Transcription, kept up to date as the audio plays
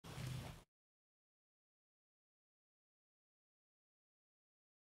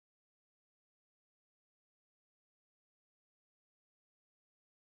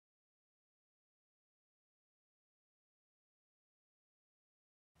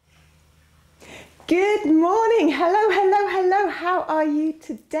Good morning. Hello, hello, hello. How are you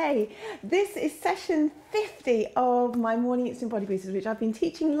today? This is session 50 of my Morning Instant Body Boosters, which I've been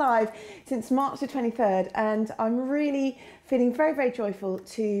teaching live since March the 23rd. And I'm really feeling very, very joyful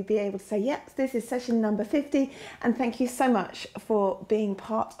to be able to say, yes, this is session number 50. And thank you so much for being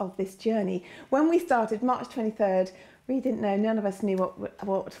part of this journey. When we started March 23rd, we didn't know, none of us knew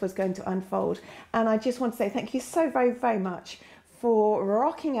what was going to unfold. And I just want to say thank you so very, very much for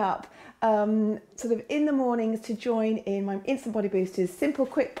rocking up sort of in the mornings to join in my Instant Body Boosters, simple,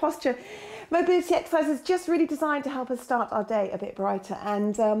 quick posture mobility exercises, just really designed to help us start our day a bit brighter.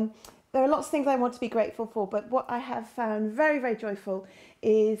 And there are lots of things I want to be grateful for, but what I have found very, very joyful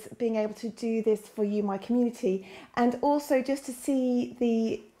is being able to do this for you, my community, and also just to see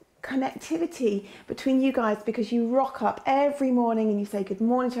the connectivity between you guys, because you rock up every morning and you say good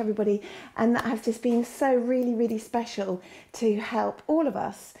morning to everybody, and that has just been so really, really special to help all of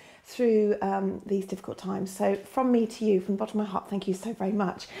us through these difficult times. So from me to you, from the bottom of my heart, thank you so very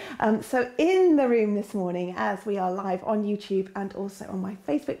much. So in the room this morning, as we are live on YouTube and also on my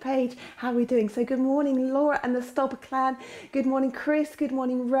Facebook page, how are we doing? So good morning, Laura and the Stolper clan. Good morning, Chris. Good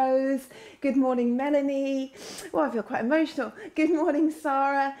morning, Rose. Good morning, Melanie. Oh, I feel quite emotional. Good morning,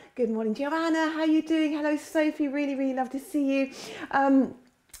 Sarah. Good morning, Joanna. How are you doing? Hello, Sophie. Really, really love to see you.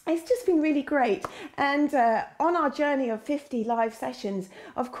 It's just been really great, and on our journey of 50 live sessions,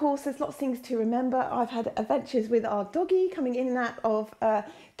 of course there's lots of things to remember. I've had adventures with our doggy coming in and out of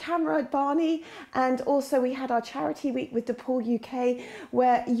camera, Barney, and also we had our charity week with DePaul UK,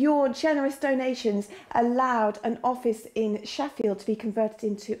 where your generous donations allowed an office in Sheffield to be converted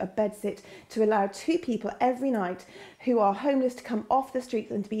into a bedsit to allow 2 people every night who are homeless to come off the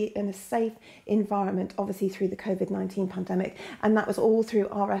streets and to be in a safe environment, obviously through the COVID-19 pandemic. And that was all through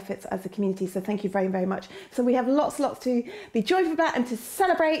our efforts as a community. So thank you very, very much. So we have lots to be joyful about and to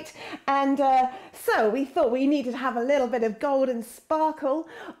celebrate. And so we thought we needed to have a little bit of golden sparkle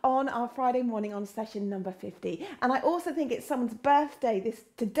on our Friday morning on session number 50. And I also think it's someone's birthday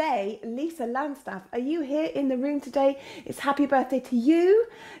today. Lisa Landstaff, are you here in the room today? It's happy birthday to you.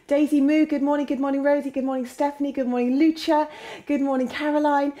 Daisy Moo, good morning. Good morning, Rosie. Good morning, Stephanie. Good morning, Lucia. Good morning,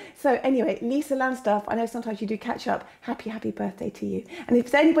 Caroline. So anyway, Lisa Landstaff, I know sometimes you do catch up. Happy birthday to you. And if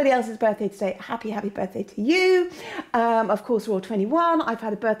it's anybody else's birthday today, happy birthday to you. Of course, we're all 21. I've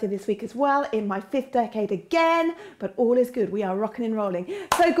had a birthday this week as well, in my 5th decade again, but all is good. We are rocking and rolling.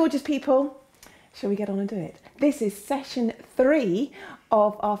 So gorgeous people. Shall we get on and do it? This is session 3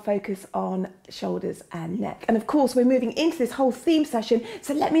 of our focus on shoulders and neck. And of course, we're moving into this whole theme session.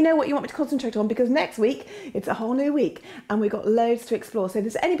 So let me know what you want me to concentrate on, because next week, it's a whole new week and we've got loads to explore. So if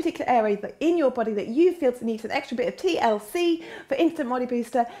there's any particular area that in your body that you feel needs an extra bit of TLC for Instant Body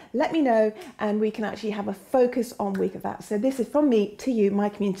Booster, let me know and we can actually have a focus on week of that. So this is from me to you, my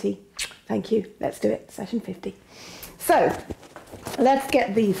community. Thank you. Let's do it. Session 50. So let's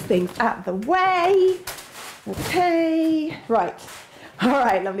get these things out the way. Okay, right. All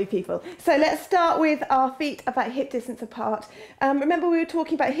right, lovely people. So let's start with our feet about hip distance apart. Remember we were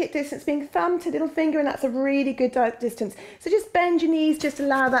talking about hip distance being thumb to little finger, and that's a really good distance. So just bend your knees, just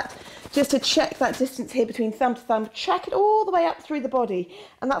allow that, just to check that distance here between thumb to thumb. Check it all the way up through the body,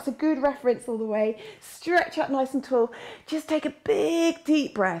 and that's a good reference all the way. Stretch out nice and tall. Just take a big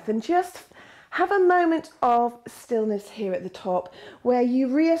deep breath and just have a moment of stillness here at the top, where you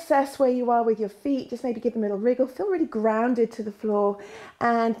reassess where you are with your feet. Just maybe give them a little wriggle. Feel really grounded to the floor,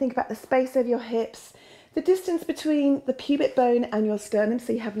 and think about the space of your hips, the distance between the pubic bone and your sternum,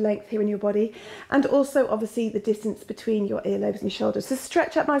 so you have length here in your body, and also obviously the distance between your earlobes and your shoulders. So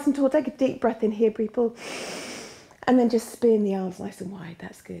stretch up nice and tall. Take a deep breath in here, people. And then just spin the arms nice and wide.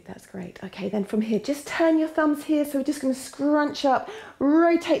 That's good, that's great. Okay, then from here, just turn your thumbs here. So we're just gonna scrunch up,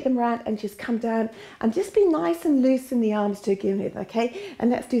 rotate them around and just come down and just be nice and loose in the arms to begin with, okay?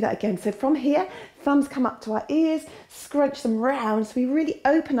 And let's do that again. So from here, thumbs come up to our ears, scrunch them round. So we really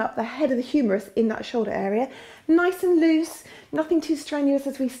open up the head of the humerus in that shoulder area. Nice and loose, nothing too strenuous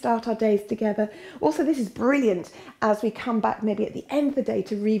as we start our days together. Also, this is brilliant as we come back maybe at the end of the day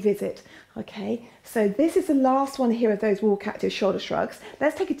to revisit. Okay, so this is the last one here of those WalkActive shoulder shrugs.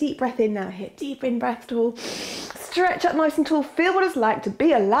 Let's take a deep breath in now here. Deep in breath tall. Stretch up nice and tall. Feel what it's like to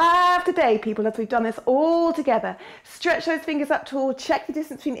be alive today, people, as we've done this all together. Stretch those fingers up tall. Check the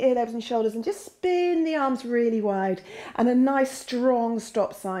distance between earlobes and shoulders and just spin the arms really wide, and a nice strong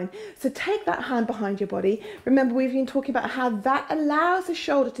stop sign. So take that hand behind your body. Remember, we've been talking about how that allows the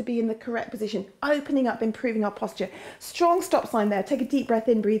shoulder to be in the correct position, opening up, improving our posture. Strong stop sign there. Take a deep breath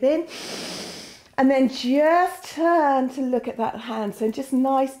in, breathe in. And then just turn to look at that hand. So just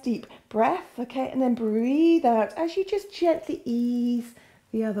nice deep breath, okay? And then breathe out as you just gently ease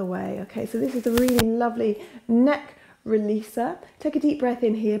the other way. Okay, so this is a really lovely neck releaser. Take a deep breath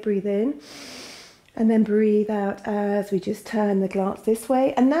in here, breathe in, and then breathe out as we just turn the glance this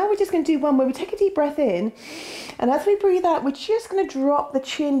way. And now we're just going to do one where we take a deep breath in, and as we breathe out, we're just going to drop the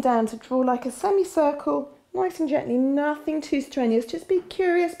chin down to draw like a semicircle, nice and gently, nothing too strenuous. Just be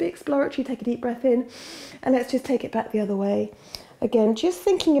curious, be exploratory. Take a deep breath in, and let's just take it back the other way. Again, just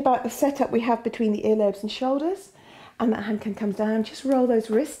thinking about the setup we have between the earlobes and shoulders, and that hand can come down. Just roll those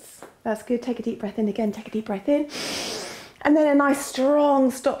wrists. That's good. Take a deep breath in again. Take a deep breath in. And then a nice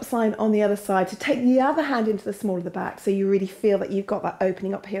strong stop sign on the other side to take the other hand into the small of the back, so you really feel that you've got that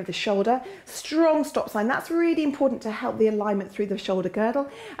opening up here of the shoulder. Strong stop sign. That's really important to help the alignment through the shoulder girdle.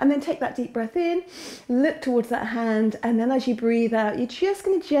 And then take that deep breath in, look towards that hand, and then as you breathe out, you're just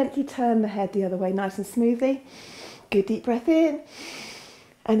going to gently turn the head the other way, nice and smoothly. Good deep breath in.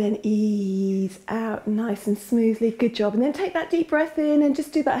 And then ease out nice and smoothly. Good job. And then take that deep breath in and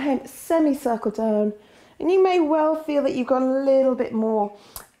just do that hand semicircle down. And you may well feel that you've got a little bit more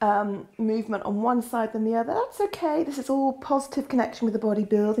movement on one side than the other. That's okay. This is all positive connection with the body,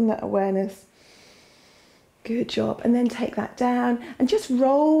 building that awareness. Good job. And then take that down and just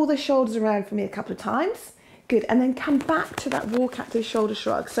roll the shoulders around for me a couple of times. Good. And then come back to that WalkActive shoulder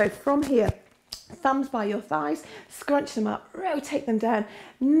shrug. So from here, thumbs by your thighs, scrunch them up, rotate them down,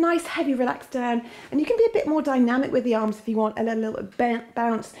 nice heavy relax down, and you can be a bit more dynamic with the arms if you want, a little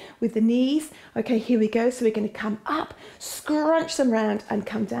bounce with the knees. Okay, here we go. So we're going to come up, scrunch them round and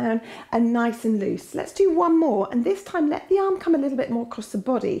come down, and nice and loose. Let's do one more, and this time let the arm come a little bit more across the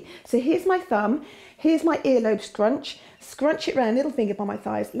body. So here's my thumb, here's my earlobe scrunch it round, little finger by my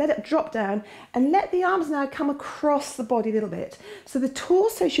thighs, let it drop down, and let the arms now come across the body a little bit. So the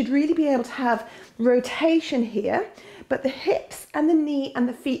torso should really be able to have rotation here, but the hips and the knee and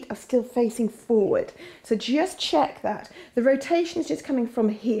the feet are still facing forward. So just check that. The rotation is just coming from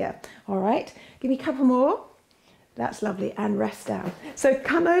here. All right, give me a couple more. That's lovely, and rest down. So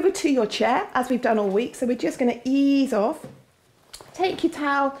come over to your chair as we've done all week. So we're just going to ease off. Take your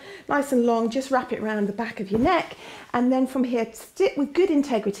towel nice and long, just wrap it around the back of your neck, and then from here sit with good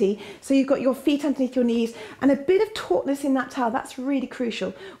integrity, so you've got your feet underneath your knees and a bit of tautness in that towel. That's really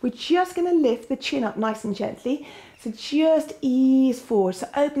crucial. We're just going to lift the chin up nice and gently, so just ease forward, so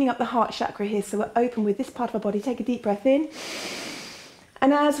opening up the heart chakra here, so we're open with this part of our body. Take a deep breath in,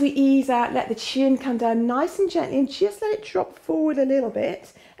 and as we ease out, let the chin come down nice and gently, and just let it drop forward a little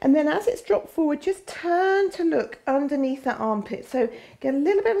bit. And then as it's dropped forward, just turn to look underneath that armpit. So get a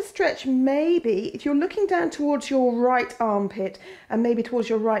little bit of a stretch. Maybe if you're looking down towards your right armpit and maybe towards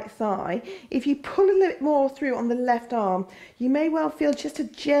your right thigh, if you pull a little bit more through on the left arm, you may well feel just a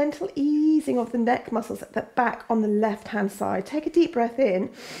gentle easing of the neck muscles at the back on the left-hand side. Take a deep breath in,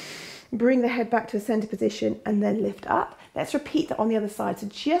 bring the head back to a center position, and then lift up. Let's repeat that on the other side. So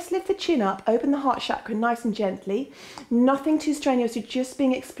just lift the chin up, open the heart chakra nice and gently. Nothing too strenuous, you're just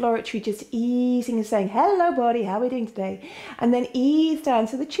being exploratory, just easing and saying, hello body, how are we doing today? And then ease down,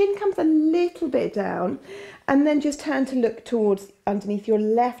 so the chin comes a little bit down, and then just turn to look towards underneath your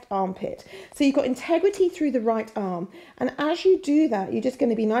left armpit. So you've got integrity through the right arm. And as you do that, you're just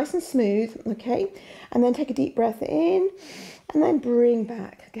going to be nice and smooth, okay? And then take a deep breath in, and then bring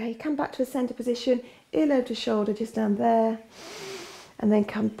back, okay? Come back to a center position, earlobe to shoulder, just down there, and then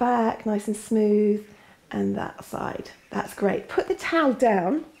come back nice and smooth, and that side. That's great. Put the towel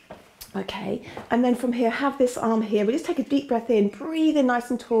down, okay, and then from here have this arm here. We just take a deep breath in, breathe in nice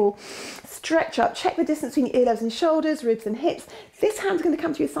and tall, stretch up, check the distance between earlobes and shoulders, ribs and hips. This hand's going to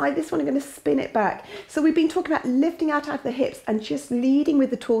come to your side, this one I'm going to spin it back. So we've been talking about lifting out of the hips and just leading with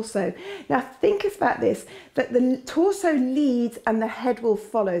the torso. Now think about this, that the torso leads and the head will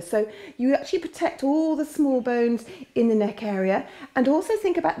follow. So you actually protect all the small bones in the neck area, and also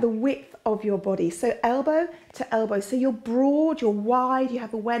think about the width of your body. So elbow to elbow. So you're broad, you're wide, you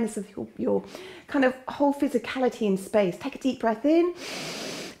have awareness of your kind of whole physicality in space. Take a deep breath in,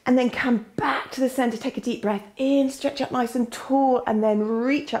 and then come back to the center. Take a deep breath in, stretch up nice and tall, and then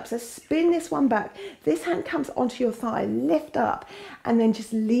reach up. So spin this one back. This hand comes onto your thigh, lift up, and then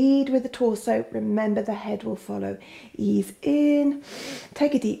just lead with the torso. Remember, the head will follow. Ease in,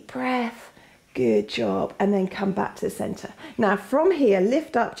 take a deep breath. Good job. And then come back to the center. Now from here,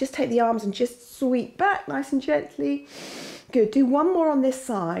 lift up, just take the arms and just sweep back nice and gently. Good. Do one more on this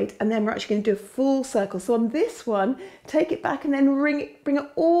side, and then we're actually going to do a full circle. So on this one, take it back and then bring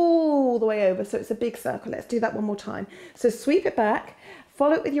it all the way over. So it's a big circle. Let's do that one more time. So sweep it back,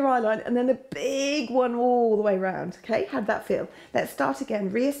 follow it with your eye line, and then a big one all the way around. Okay, how'd that feel? Let's start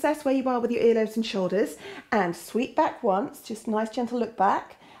again. Reassess where you are with your earlobes and shoulders, and sweep back once, just nice gentle look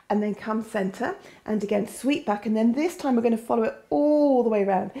back, and then come center, and again sweep back, and then this time we're going to follow it all the way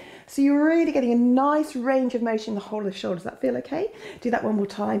around. So you're really getting a nice range of motion in the whole of the shoulders. Does that feel okay? Do that one more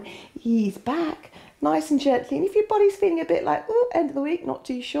time. Ease back, nice and gently. And if your body's feeling a bit like, oh, end of the week, not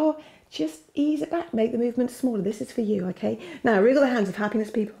too sure, just ease it back, make the movement smaller. This is for you, okay? Now, wriggle the hands of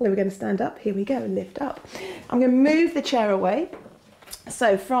happiness, people. We're going to stand up. Here we go, lift up. I'm going to move the chair away.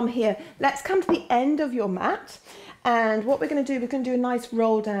 So from here, let's come to the end of your mat. And what we're going to do, we're going to do a nice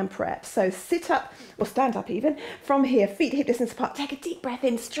roll down prep. So sit up, or stand up even, from here, feet hip distance apart. Take a deep breath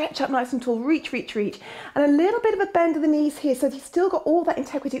in, stretch up nice and tall, reach, reach, reach. And a little bit of a bend of the knees here, so you've still got all that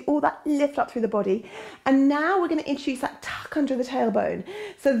integrity, all that lift up through the body. And now we're going to introduce that tuck under the tailbone.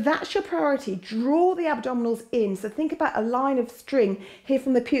 So that's your priority. Draw the abdominals in. So think about a line of string here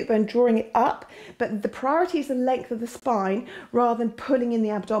from the pubic bone, drawing it up. But the priority is the length of the spine rather than pulling in the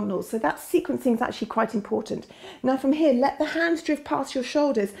abdominals. So that sequencing is actually quite important. Now from here, let the hands drift past your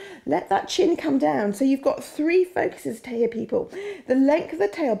shoulders. Let that chin come down. So you've got three focuses here, people. The length of the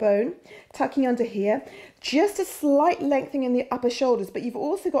tailbone, tucking under here. Just a slight lengthening in the upper shoulders, but you've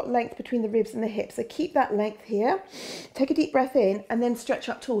also got length between the ribs and the hips. So keep that length here. Take a deep breath in and then stretch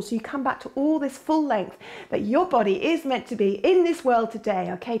up tall. So you come back to all this full length that your body is meant to be in this world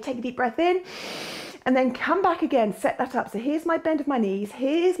today. Okay, take a deep breath in. And then come back again, set that up. So here's my bend of my knees.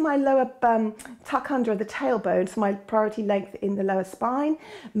 Here's my lower tuck under the tailbone. So my priority length in the lower spine,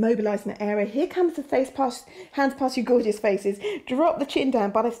 mobilizing the area. Here comes the hands past your gorgeous faces. Drop the chin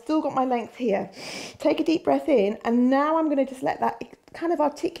down, but I've still got my length here. Take a deep breath in. And now I'm going to just let that kind of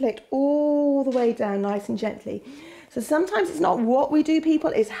articulate all the way down nice and gently. So sometimes it's not what we do,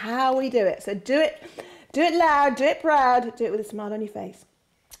 people, it's how we do it. So do it loud, do it proud, do it with a smile on your face.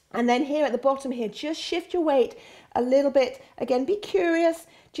 And then here at the bottom here, just shift your weight a little bit. Again, be curious,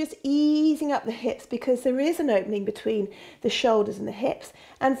 just easing up the hips because there is an opening between the shoulders and the hips.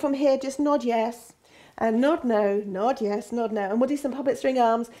 And from here, just nod yes and nod no, nod yes, nod no. And we'll do some puppet string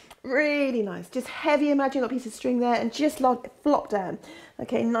arms. Really nice. Just heavy imaginary piece of string there and just flop down.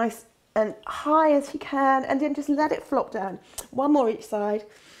 Okay, nice and high as you can. And then just let it flop down. One more each side.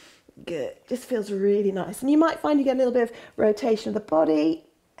 Good. Just feels really nice. And you might find you get a little bit of rotation of the body.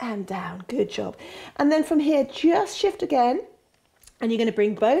 And down, good job. And then from here, just shift again. And you're going to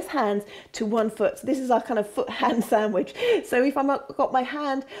bring both hands to one foot. So this is our kind of foot-hand sandwich. So if I've got my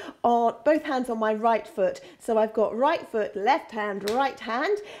hand on, both hands on my right foot. So I've got right foot, left hand, right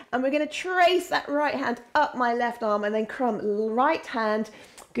hand. And we're going to trace that right hand up my left arm and then crumb right hand.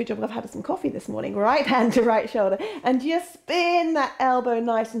 Good job, I've had some coffee this morning. Right hand to right shoulder. And just spin that elbow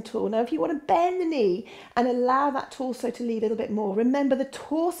nice and tall. Now, if you want to bend the knee and allow that torso to lead a little bit more, remember the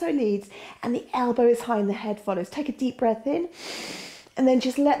torso leads and the elbow is high and the head follows. Take a deep breath in. And then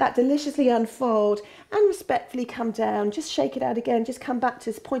just let that deliciously unfold and respectfully come down. Just shake it out again. Just come back to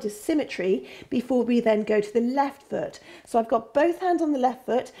this point of symmetry before we then go to the left foot. So I've got both hands on the left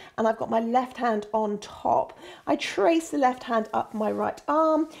foot and I've got my left hand on top. I trace the left hand up my right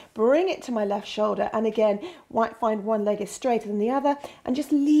arm, bring it to my left shoulder. And again, find one leg is straighter than the other and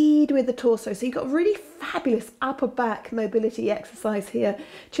just lead with the torso. So you've got really fabulous upper back mobility exercise here.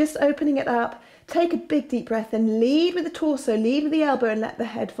 Just opening it up. Take a big deep breath and lead with the torso, lead with the elbow and let the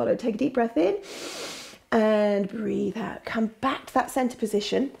head follow. Take a deep breath in and breathe out. Come back to that center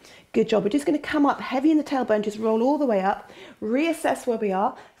position. Good job. We're just going to come up heavy in the tailbone, just roll all the way up, reassess where we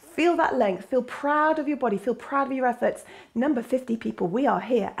are. Feel that length, feel proud of your body, feel proud of your efforts. Number 50 people, we are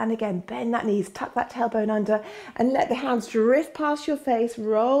here. And again, bend that knees, tuck that tailbone under and let the hands drift past your face,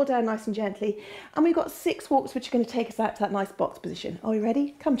 roll down nice and gently. And we've got 6 walks, which are going to take us out to that nice box position. Are we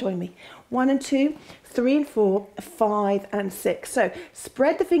ready? Come join me. 1 and 2, 3 and 4, 5 and 6. So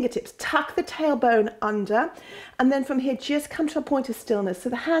spread the fingertips, tuck the tailbone under, and then from here, just come to a point of stillness. So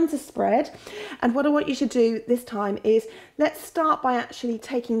the hands are spread. And what I want you to do this time is, let's start by actually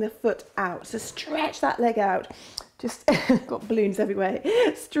taking the foot out. So stretch that leg out. Just got balloons everywhere.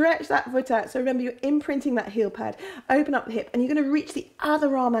 Stretch that foot out. So remember, you're imprinting that heel pad. Open up the hip and you're going to reach the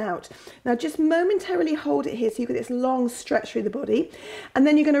other arm out. Now just momentarily hold it here so you've got this long stretch through the body. And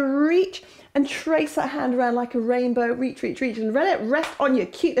then you're going to reach and trace that hand around like a rainbow. Reach, reach, reach. And let it rest on your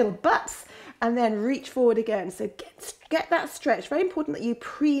cute little butts. And then reach forward again. So get that stretch. Very important that you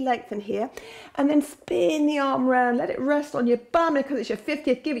pre-lengthen here. And then spin the arm around. Let it rest on your bum. And because it's your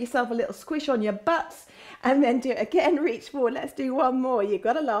 50th, give yourself a little squish on your butts. And then do it again, reach forward. Let's do one more. You've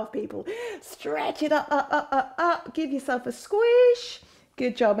got to laugh, people. Stretch it up, up, up, up, up. Give yourself a squish.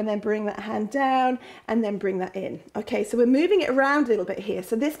 Good job. And then bring that hand down and then bring that in. Okay, so we're moving it around a little bit here.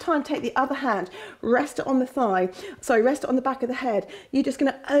 So this time take the other hand, rest it on the thigh, sorry, rest it on the back of the head. You're just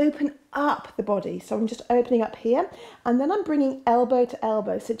going to open up the body. So I'm just opening up here and then I'm bringing elbow to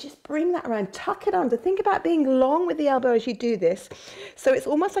elbow. So just bring that around, tuck it under. Think about being long with the elbow as you do this. So it's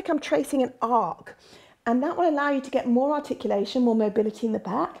almost like I'm tracing an arc. And that will allow you to get more articulation, more mobility in the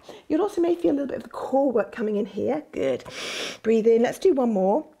back. You'll also may feel a little bit of the core work coming in here. Good. Breathe in. Let's do one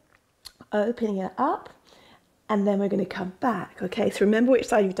more. Opening it up. And then we're going to come back. Okay, so remember which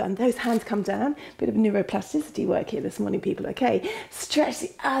side you've done. Those hands come down. Bit of neuroplasticity work here this morning, people. Okay, stretch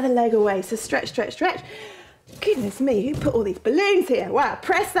the other leg away. So stretch, stretch, stretch. Goodness me, who put all these balloons here? Wow,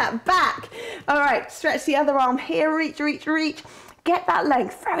 press that back. All right, stretch the other arm here. Reach, reach, reach. Get that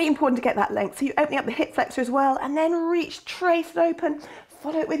length, very important to get that length. So you're opening up the hip flexor as well, and then reach, trace it open,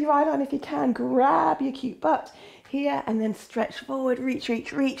 follow it with your eye line if you can, grab your cute butt here, and then stretch forward, reach,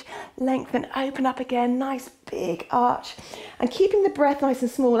 reach, reach, lengthen, open up again, nice big arch, and keeping the breath nice and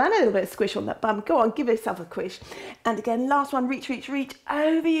small, and a little bit of squish on that bum. Go on, give yourself a squish. And again, last one, reach, reach, reach,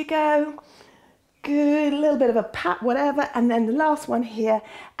 over you go. Good, a little bit of a pat, whatever, and then the last one here,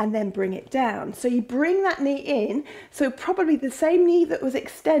 and then bring it down. So you bring that knee in, so probably the same knee that was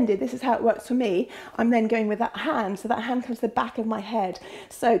extended, this is how it works for me, I'm then going with that hand, so that hand comes to the back of my head.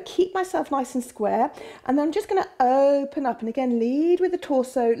 So keep myself nice and square, and then I'm just gonna open up, and again, lead with the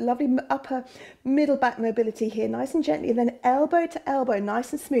torso, lovely upper middle back mobility here, nice and gently, and then elbow to elbow,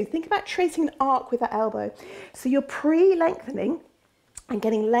 nice and smooth. Think about tracing an arc with that elbow. So you're pre-lengthening, and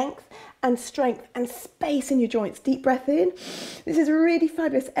getting length and strength and space in your joints. Deep breath in. This is really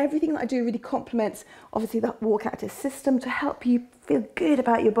fabulous. Everything that I do really complements, obviously, that WalkActive system to help you feel good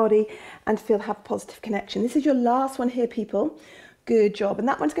about your body and have positive connection. This is your last one here, people. Good job. And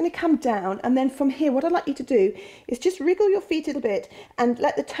that one's going to come down. And then from here, what I'd like you to do is just wriggle your feet a little bit and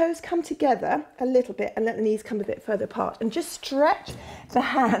let the toes come together a little bit and let the knees come a bit further apart. And just stretch the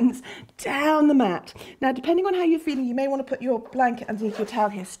hands down the mat. Now, depending on how you're feeling, you may want to put your blanket underneath your towel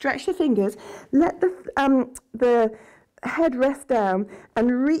here. Stretch the fingers. Let the head rest down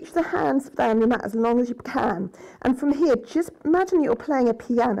and reach the hands down the mat as long as you can. And from here, just imagine you're playing a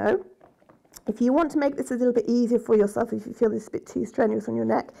piano. If you want to make this a little bit easier for yourself, if you feel this a bit too strenuous on your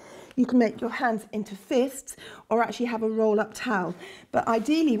neck, you can make your hands into fists or actually have a roll-up towel. But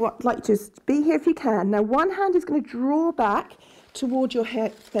ideally, what I'd like you to is be here if you can. Now, one hand is going to draw back toward your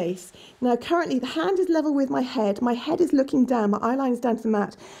head face. Now, currently, the hand is level with my head. My head is looking down. My eye line is down to the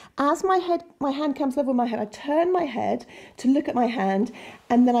mat. As my hand comes level with my head, I turn my head to look at my hand,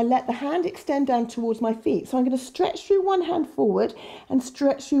 and then I let the hand extend down towards my feet. So I'm going to stretch through one hand forward and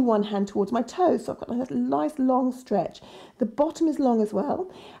stretch through one hand towards my toes. So I've got a nice long stretch. The bottom is long as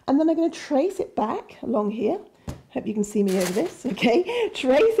well. And then I'm going to trace it back along here. Hope you can see me over this, okay?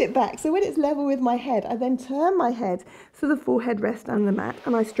 Trace it back. So when it's level with my head, I then turn my head so the forehead rests on the mat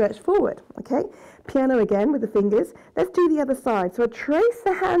and I stretch forward, okay? Piano again with the fingers. Let's do the other side. So I trace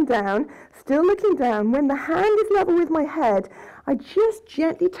the hand down, still looking down. When the hand is level with my head, I just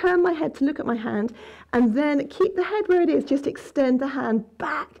gently turn my head to look at my hand and then keep the head where it is. Just extend the hand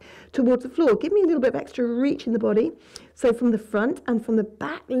back towards the floor. Give me a little bit of extra reach in the body. So from the front and from the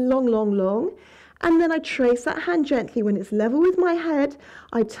back, long, long, long. And then I trace that hand gently. When it's level with my head,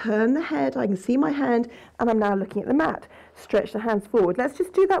 I turn the head, I can see my hand, and I'm now looking at the mat. Stretch the hands forward. Let's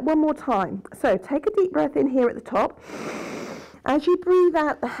just do that one more time. So take a deep breath in here at the top. As you breathe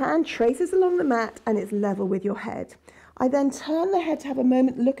out, the hand traces along the mat and it's level with your head. I then turn the head to have a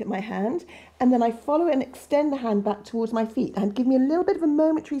moment look at my hand, and then I follow and extend the hand back towards my feet and give me a little bit of a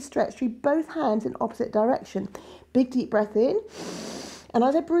momentary stretch through both hands in opposite direction. Big deep breath in. And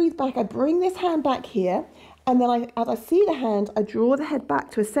as I breathe back, I bring this hand back here, and then as I see the hand, I draw the head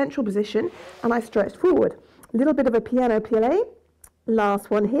back to a central position, and I stretch forward. A little bit of a piano plie. Last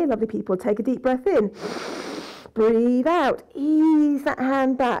one here, lovely people. Take a deep breath in. Breathe out. Ease that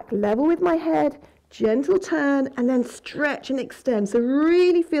hand back. Level with my head. Gentle turn, and then stretch and extend. So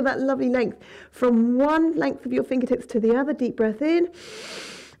really feel that lovely length from one length of your fingertips to the other. Deep breath in.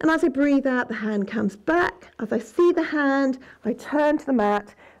 And as I breathe out, the hand comes back. As I see the hand, I turn to the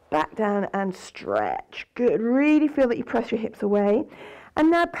mat, back down and stretch. Good. Really feel that you press your hips away. And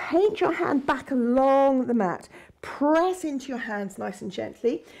now paint your hand back along the mat. Press into your hands nice and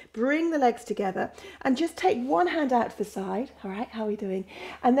gently. Bring the legs together and just take one hand out to the side. All right, how are we doing?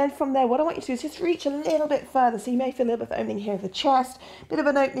 And then from there, what I want you to do is just reach a little bit further. So you may feel a little bit of opening here of the chest, a bit of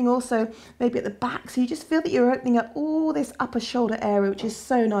an opening also maybe at the back. So you just feel that you're opening up all this upper shoulder area, which is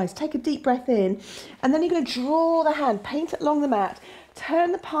so nice. Take a deep breath in, and then you're going to draw the hand, paint it along the mat.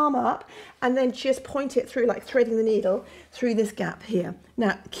 turn the palm up and then just point it through like threading the needle through this gap here.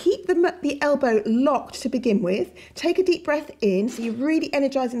 Now keep the elbow locked to begin with. Take a deep breath in, so you're really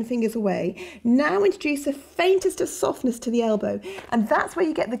energizing the fingers away. Now introduce the faintest of softness to the elbow, and that's where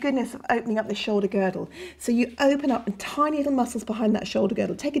you get the goodness of opening up the shoulder girdle. So you open up the tiny little muscles behind that shoulder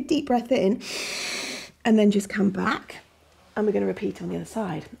girdle. Take a deep breath in and then just come back. And we're going to repeat on the other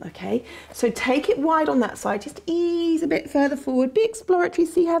side, okay? So take it wide on that side, just ease a bit further forward, be exploratory,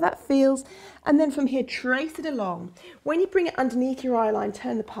 see how that feels, and then from here, trace it along. When you bring it underneath your eye line,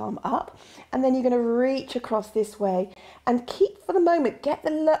 turn the palm up, and then you're going to reach across this way, and keep, for the moment, get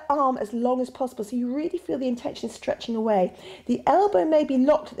the arm as long as possible, so you really feel the intention stretching away. The elbow may be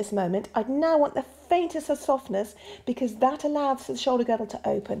locked at this moment. I'd now want the faintest of softness, because that allows the shoulder girdle to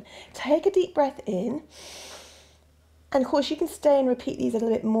open. Take a deep breath in. And of course you can stay and repeat these a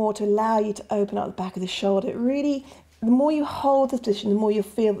little bit more to allow you to open up the back of the shoulder. It really, the more you hold this position, the more you'll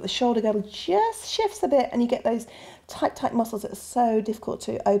feel that the shoulder girdle just shifts a bit, and you get those tight muscles that are so difficult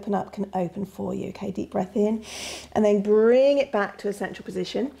to open up can open for you. Okay, deep breath in and then bring it back to a central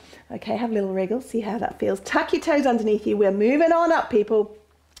position. Okay, have a little wriggle, see how that feels. Tuck your toes underneath you. We're moving on up, people.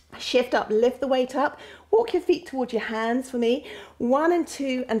 Shift up, lift the weight up, walk your feet towards your hands for me. 1 and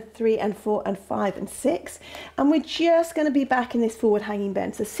 2 and 3 and 4 and 5 and 6. And we're just going to be back in this forward hanging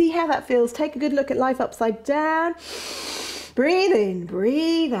bend. So see how that feels. Take a good look at life upside down. Breathe in,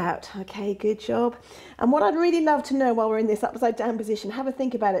 breathe out. Okay, good job. And what I'd really love to know while we're in this upside down position, have a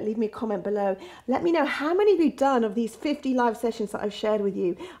think about it, leave me a comment below. Let me know how many of you done of these 50 live sessions that I've shared with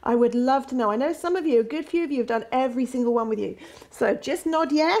you. I would love to know. I know some of you, a good few of you have done every single one with you. So just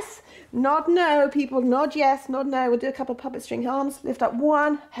nod yes, nod no, people, nod yes, nod no. We'll do a couple of puppet string arms, lift up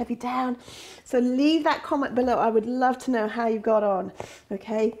 1, heavy down. So leave that comment below. I would love to know how you got on,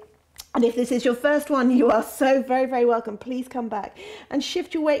 okay? And if this is your first one, you are so very, very welcome. Please come back and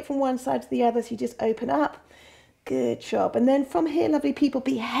shift your weight from one side to the other. So you just open up. Good job. And then from here, lovely people,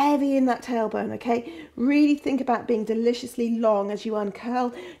 be heavy in that tailbone, okay? Really think about being deliciously long as you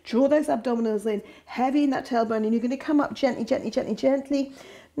uncurl. Draw those abdominals in, heavy in that tailbone, and you're going to come up gently, gently, gently, gently,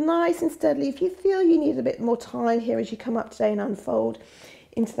 nice and steadily. If you feel you need a bit more time here as you come up today and unfold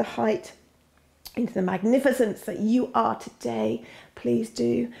into the height, into the magnificence that you are today, please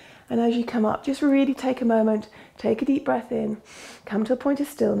do. And as you come up, just really take a moment, take a deep breath in, come to a point of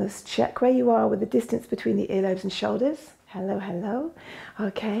stillness, check where you are with the distance between the earlobes and shoulders. Hello, hello.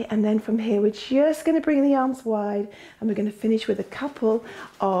 Okay, and then from here, we're just going to bring the arms wide, and we're going to finish with a couple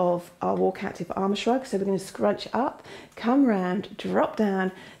of our WalkActive arm shrugs. So we're going to scrunch up, come round, drop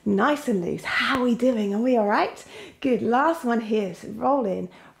down, nice and loose. How are we doing? Are we all right? Good. Last one here. So roll in,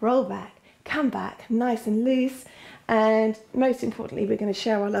 roll back, come back, nice and loose. And most importantly, we're going to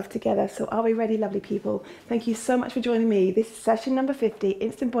share our love together. So are we ready, lovely people? Thank you so much for joining me. This is session number 50,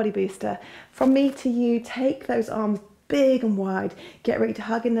 Instant Body Booster. From me to you, take those arms big and wide. Get ready to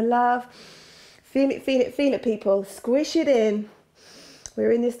hug in the love. Feel it, feel it, feel it, people. Squish it in.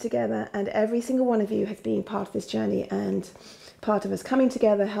 We're in this together, and every single one of you has been part of this journey and part of us coming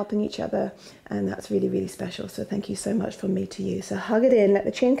together, helping each other, and that's really, really special. So thank you so much from me to you. So hug it in, let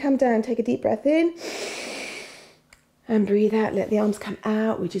the chin come down, take a deep breath in. And breathe out, let the arms come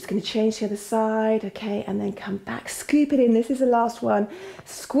out. We're just going to change to the other side, okay? And then come back, scoop it in. This is the last one.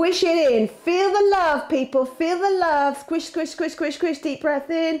 Squish it in. Feel the love, people. Feel the love. Squish, squish, squish, squish, squish. Deep breath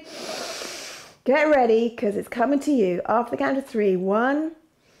in. Get ready, because it's coming to you. After the count of 3. 1,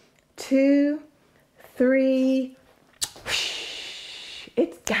 2, 3.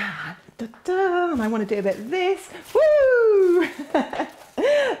 It's gone. Da, da. And I want to do a bit of this. Woo!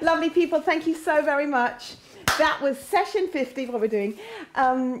 Lovely people, thank you so very much. That was session 50, what we're doing.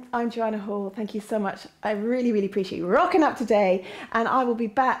 I'm Joanna Hall. Thank you so much. I really, really appreciate you rocking up today. And I will be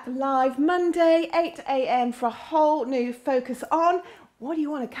back live Monday, 8 a.m. for a whole new focus on what do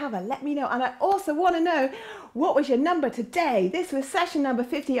you want to cover? Let me know. And I also want to know, what was your number today? This was session number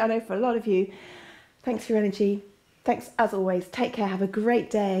 50. I know for a lot of you. Thanks for your energy. Thanks as always. Take care. Have a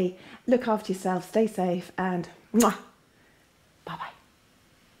great day. Look after yourself. Stay safe. And mwah. Bye-bye.